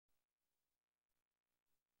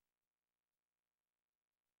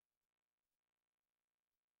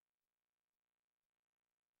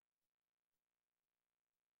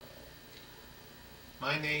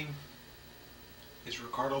My name is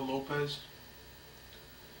Ricardo Lopez.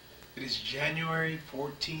 It is January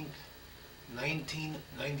 14th,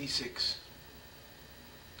 1996.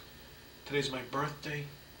 Today's my birthday.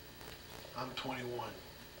 I'm 21.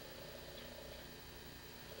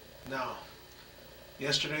 Now,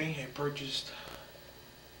 yesterday I purchased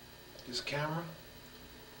this camera.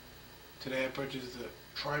 Today I purchased the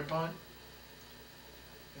tripod.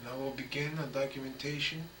 And I will begin a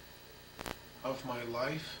documentation of my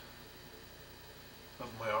life, of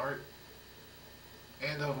my art,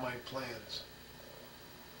 and of my plans.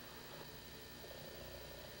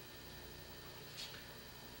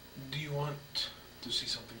 Do you want to see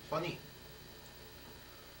something funny?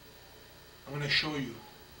 I'm going to show you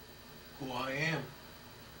who I am.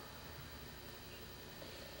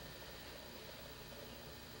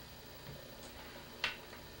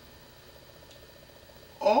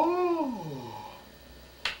 Oh!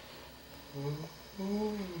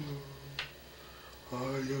 Oh, I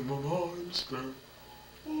am a monster.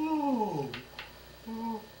 Oh,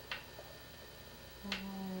 oh,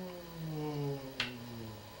 oh.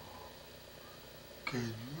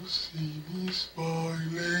 Can you see me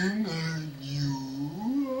smiling at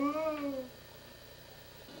you?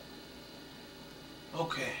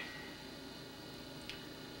 Okay.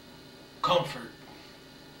 Comfort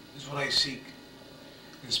is what I seek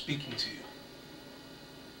in speaking to you.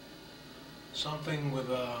 Something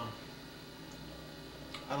with I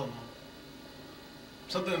don't know,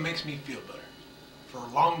 something that makes me feel better. For a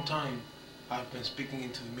long time, I've been speaking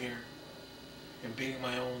into the mirror and being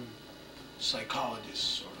my own psychologist,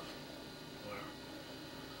 sort of,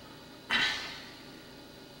 whatever.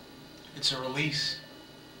 It's a release,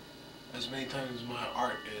 as many times as my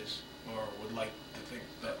art is, or would like to think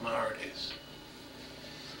that my art is.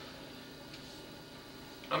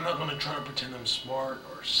 I'm not going to try to pretend I'm smart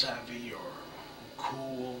or savvy or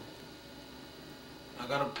cool. I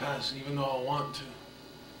gotta pass, even though I want to,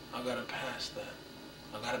 I gotta pass that.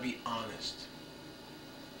 I gotta be honest.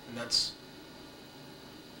 And that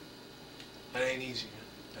ain't easy, man.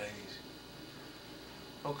 That ain't easy.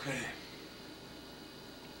 Okay.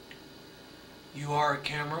 You are a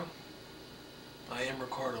camera. I am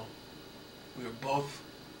Ricardo. We are both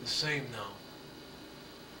the same now.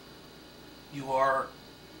 You are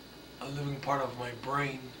a living part of my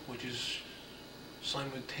brain, which is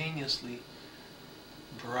simultaneously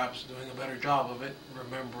perhaps doing a better job of it,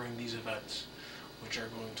 remembering these events which are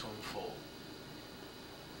going to unfold.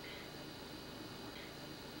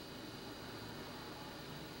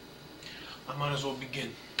 I might as well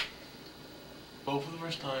begin. Both for the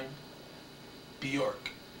first time,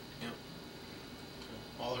 Björk. Yep.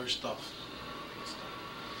 All her stuff.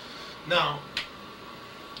 Now,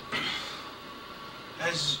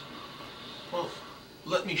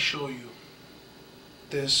 let me show you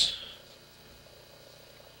this.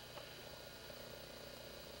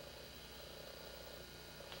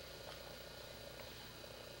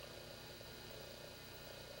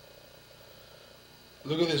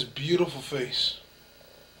 Look at this beautiful face.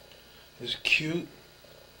 This cute,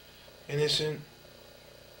 innocent,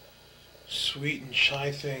 sweet and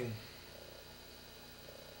shy thing.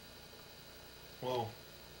 Whoa.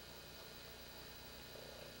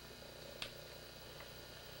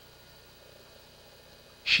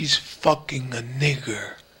 She's fucking a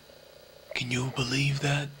nigger. Can you believe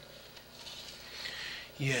that?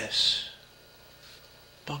 Yes.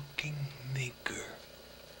 Fucking nigger.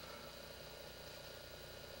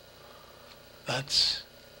 That's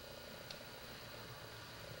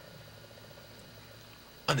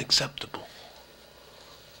unacceptable.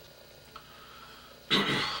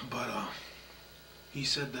 But he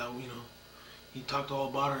said that, he talked all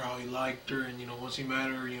about her, how he liked her, and once he met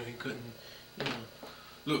her, he couldn't,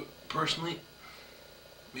 Look, personally,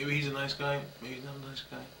 maybe he's a nice guy, maybe he's not a nice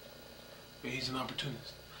guy, maybe he's an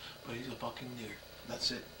opportunist, but he's a fucking nigger.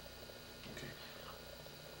 That's it. Okay?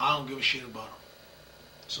 I don't give a shit about him.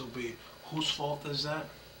 So be it. Whose fault is that?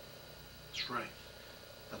 That's right.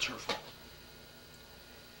 That's her fault.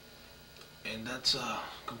 And that's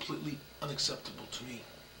completely unacceptable to me.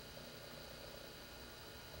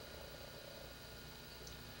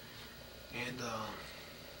 And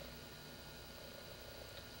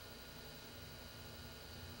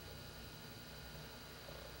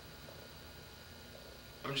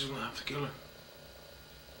I'm just gonna have to kill her.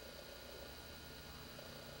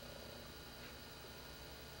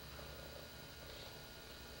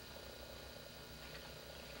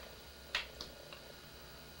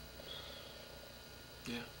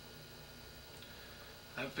 Yeah.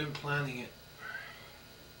 I've been planning it.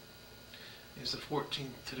 It's the 14th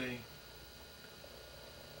today.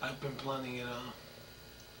 I've been planning it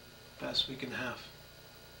past week and a half.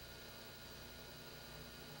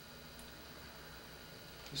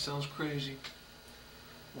 It sounds crazy.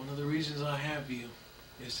 One of the reasons I have you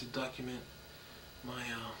is to document my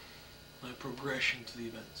progression to the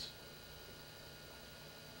events.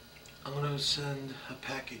 I'm gonna send a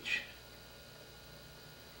package,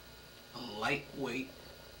 a lightweight,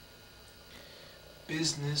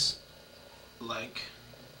 business-like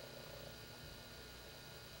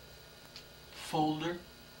folder,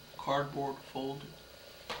 cardboard folder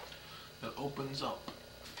that opens up.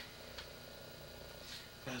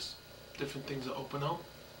 It has different things that open up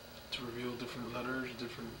to reveal different letters,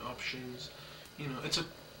 different options. You know,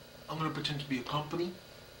 I'm gonna pretend to be a company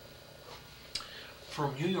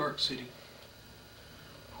from New York City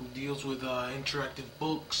who deals with interactive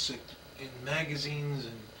books and magazines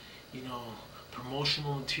and, you know,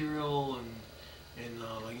 promotional material and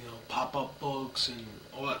like, you know, pop-up books and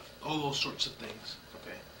all those sorts of things.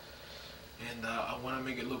 Okay, and I want to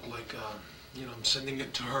make it look like you know, I'm sending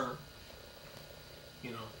it to her.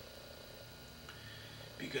 You know,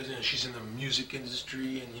 because, you know, she's in the music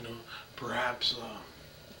industry, and, you know, perhaps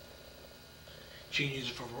she can use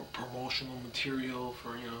it for promotional material,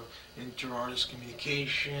 for, you know, inter-artist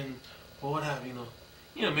communication, or what have you.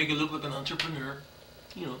 You know, make it look like an entrepreneur,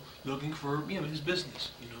 you know, looking for, you know, his business.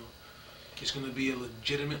 You know, it's going to be a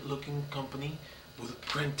legitimate looking company with a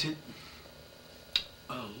printed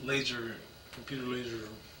computer laser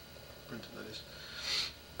printed, that is,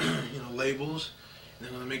 you know, labels. And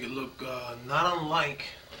I'm going to make it look not unlike,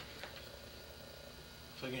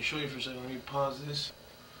 if I can show you for a second, let me pause this.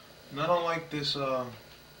 Not unlike this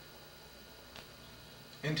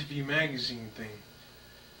interview magazine thing.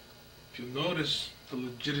 If you'll notice the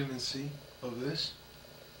legitimacy of this,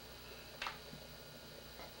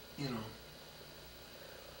 you know,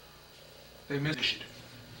 they missed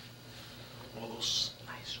all those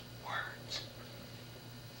nice words.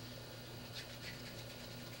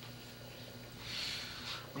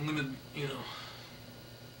 I'm gonna, you know,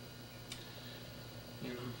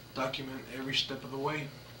 document every step of the way.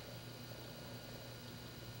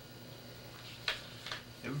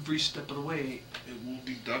 Every step of the way, it will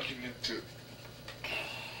be documented.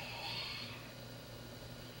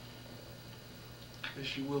 And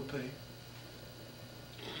she will pay.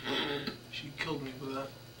 She killed me with that.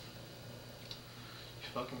 She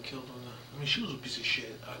fucking killed me with that. I mean, she was a piece of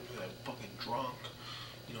shit. I knew that, fucking drunk.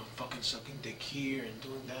 You know, fucking sucking dick here and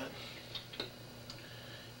doing that.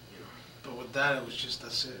 You know, but with that, it was just,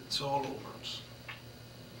 that's it. It's all over.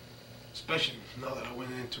 Especially now that I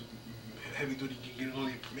went into heavy duty, getting all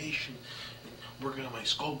the information and working on my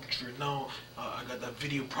sculpture. Now I got that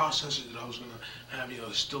video processor that I was gonna have, you know,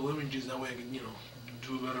 still images. That way I could, you know,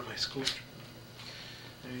 do better my sculpture.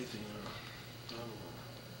 Everything.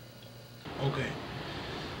 Okay.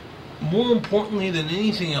 More importantly than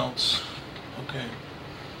anything else, okay,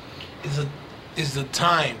 is the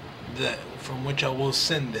time that from which I will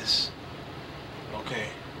send this. Okay.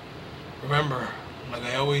 Remember, like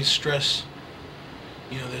I always stress,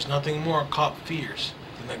 you know, there's nothing more a cop fears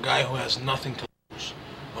than a guy who has nothing to lose.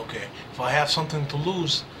 Okay. If I have something to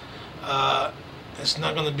lose, it's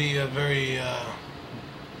not going to be a very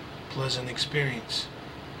pleasant experience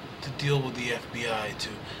to deal with the FBI.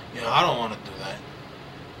 You know, I don't want to do that.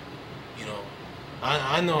 You know,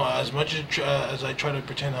 I know as much as I try to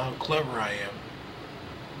pretend how clever I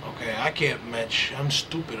am. Okay, I can't match. I'm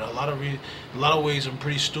stupid. A lot of ways I'm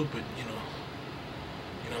pretty stupid. You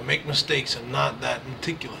know, make mistakes. I'm not that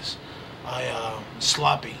meticulous. I'm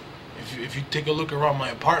sloppy. If you take a look around my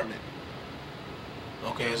apartment.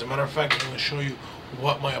 Okay, as a matter of fact, I'm going to show you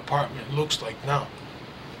what my apartment looks like now.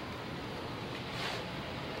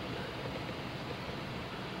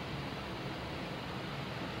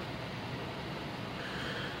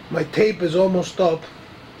 My tape is almost up.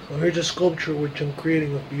 So here's a sculpture which I'm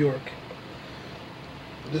creating with Björk.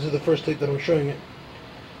 This is the first tape that I'm showing it.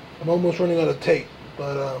 I'm almost running out of tape,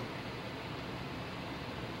 but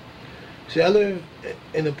see, I live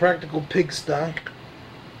in a practical pigsty.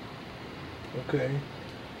 Okay.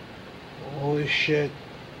 All this shit.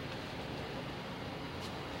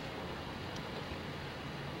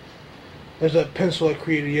 There's that pencil I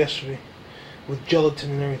created yesterday with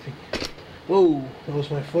gelatin and everything. Whoa, that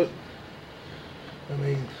was my foot. I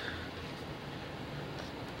mean,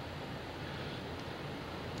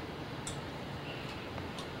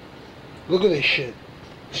 look at this shit.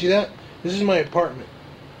 See that? This is my apartment.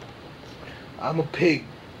 I'm a pig.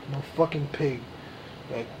 I'm a fucking pig.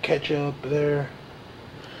 Got ketchup there.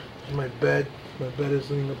 This is my bed. My bed is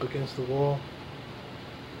leaning up against the wall.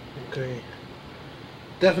 Okay.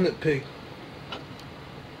 Definite pig.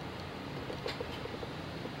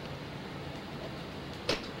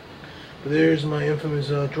 But there's my infamous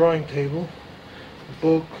drawing table,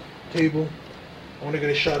 book, table. I want to get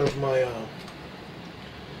a shot of my,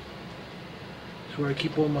 it's where I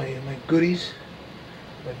keep all my goodies,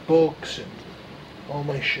 my books, and all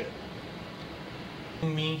my shit.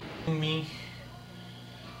 Me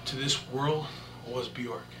to this world was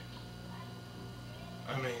Björk.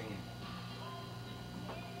 I mean,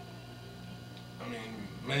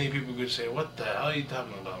 many people could say, "What the hell are you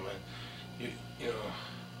talking about, man? You know,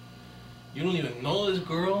 you don't even know this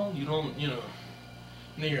girl. You don't, you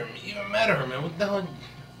never even met her, man. What the hell?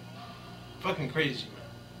 Fucking crazy,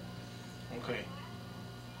 man." Okay.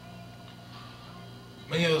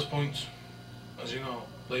 Many of those points, as you know,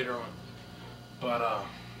 later on. But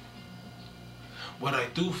what I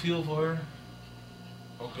do feel for her,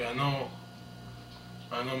 okay, I know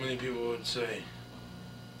many people would say,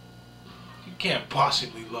 you can't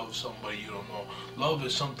possibly love somebody you don't know. Love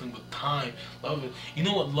is something with time. Love is, you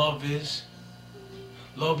know what love is?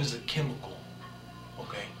 Love is a chemical,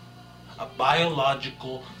 okay? A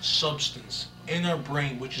biological substance in our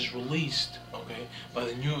brain which is released, okay, by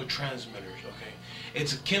the neurotransmitters, okay?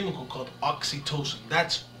 It's a chemical called oxytocin.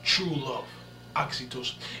 That's true love,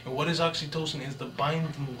 oxytocin. And what is oxytocin? It's the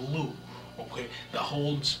binding glue, okay, that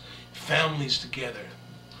holds families together,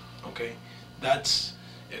 okay? That's,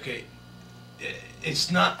 okay,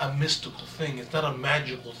 it's not a mystical thing. It's not a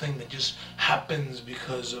magical thing that just happens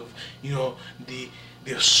because of,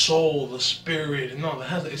 the soul, the spirit. No,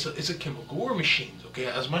 it's a chemical. We're machines, okay?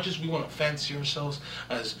 As much as we want to fancy ourselves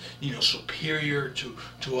as, superior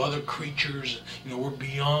to other creatures, we're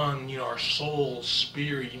beyond, our soul,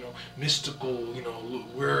 spirit, mystical,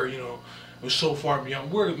 we're so far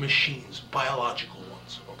beyond. We're machines, biological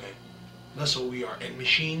ones, okay? That's what we are. And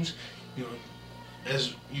machines,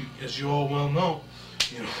 as you all well know,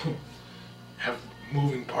 have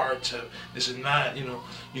moving parts, have this and that,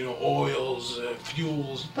 oils,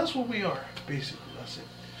 fuels. That's what we are, basically. That's it.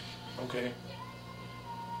 Okay.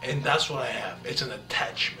 And that's what I have. It's an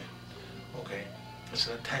attachment. Okay. It's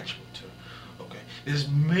an attachment to her. Okay. There's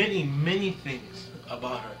many things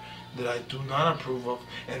about her that I do not approve of,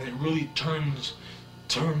 and it really turns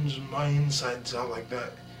my insides out like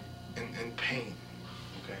that in pain.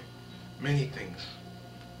 Okay. Many things.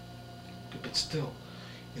 But still,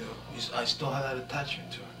 I still have that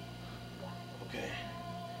attachment to her. Okay.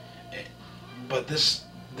 But this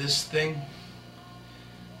thing,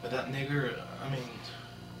 with that nigger,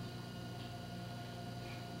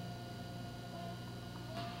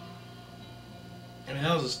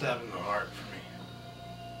 that was a stab in the heart for me.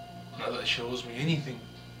 Not that it shows me anything,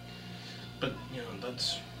 but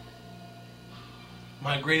that's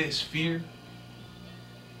my greatest fear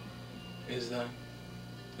is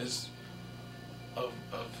of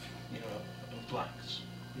blacks.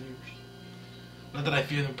 Not that I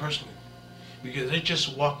fear them personally, because they're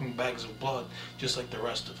just walking bags of blood, just like the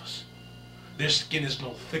rest of us. Their skin is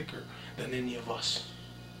no thicker than any of us.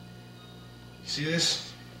 You see this?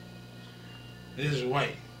 This is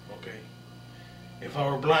white, okay? If I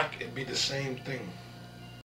were black, it'd be the same thing.